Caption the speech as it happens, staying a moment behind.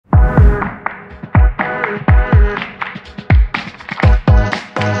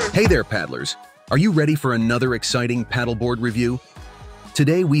Hey there, paddlers! Are you ready for another exciting paddleboard review?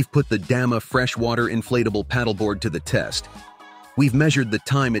 Today we've put the DAMA Fresh Water Inflatable Paddleboard to the test. We've measured the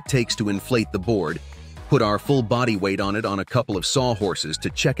time it takes to inflate the board, put our full body weight on it on a couple of sawhorses to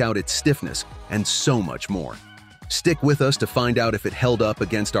check out its stiffness, and so much more. Stick with us to find out if it held up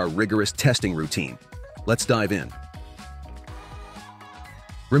against our rigorous testing routine. Let's dive in.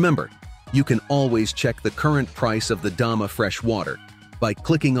 Remember, you can always check the current price of the DAMA Fresh Water by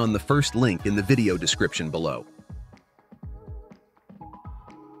clicking on the first link in the video description below.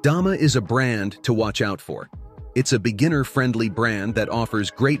 DAMA is a brand to watch out for. It's a beginner-friendly brand that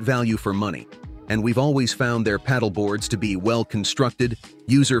offers great value for money, and we've always found their paddleboards to be well-constructed,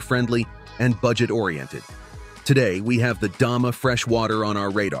 user-friendly, and budget-oriented. Today, we have the DAMA Fresh Water on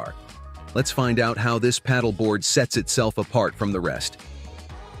our radar. Let's find out how this paddleboard sets itself apart from the rest.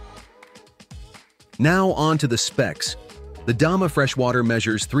 Now on to the specs. The DAMA Fresh Water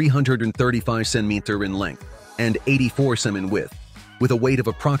measures 335 cm in length and 84 cm in width, with a weight of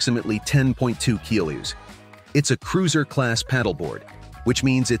approximately 10.2 kilos. It's a cruiser-class paddleboard, which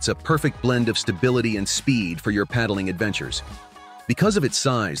means it's a perfect blend of stability and speed for your paddling adventures. Because of its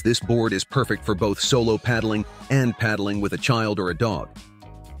size, this board is perfect for both solo paddling and paddling with a child or a dog.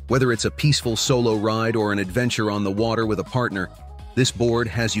 Whether it's a peaceful solo ride or an adventure on the water with a partner, this board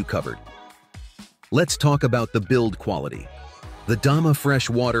has you covered. Let's talk about the build quality. The DAMA Fresh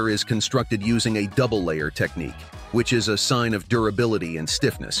Water is constructed using a double-layer technique, which is a sign of durability and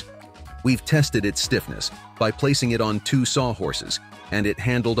stiffness. We've tested its stiffness by placing it on 2 sawhorses, and it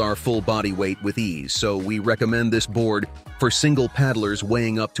handled our full body weight with ease, so we recommend this board for single paddlers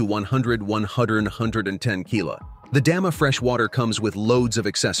weighing up to 110 kilo. The DAMA Fresh Water comes with loads of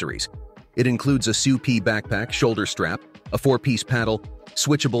accessories. It includes a SUP backpack, shoulder strap, a 4-piece paddle,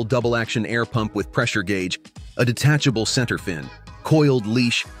 switchable double-action air pump with pressure gauge, a detachable center fin, coiled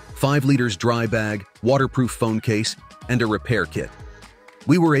leash, 5 liters dry bag, waterproof phone case, and a repair kit.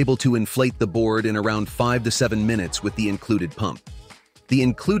 We were able to inflate the board in around 5 to 7 minutes with the included pump. The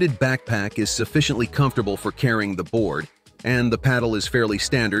included backpack is sufficiently comfortable for carrying the board, and the paddle is fairly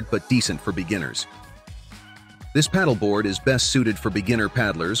standard but decent for beginners. This paddleboard is best suited for beginner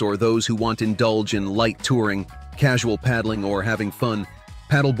paddlers or those who want to indulge in light touring, casual paddling, or having fun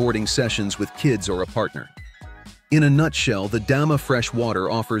paddleboarding sessions with kids or a partner. In a nutshell, the DAMA Fresh Water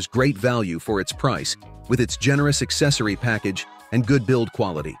offers great value for its price, with its generous accessory package and good build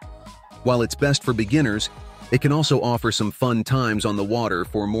quality. While it's best for beginners, it can also offer some fun times on the water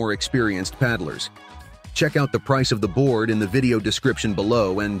for more experienced paddlers. Check out the price of the board in the video description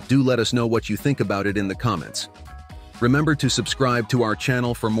below and do let us know what you think about it in the comments. Remember to subscribe to our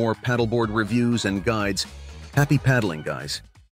channel for more paddleboard reviews and guides. Happy paddling, guys!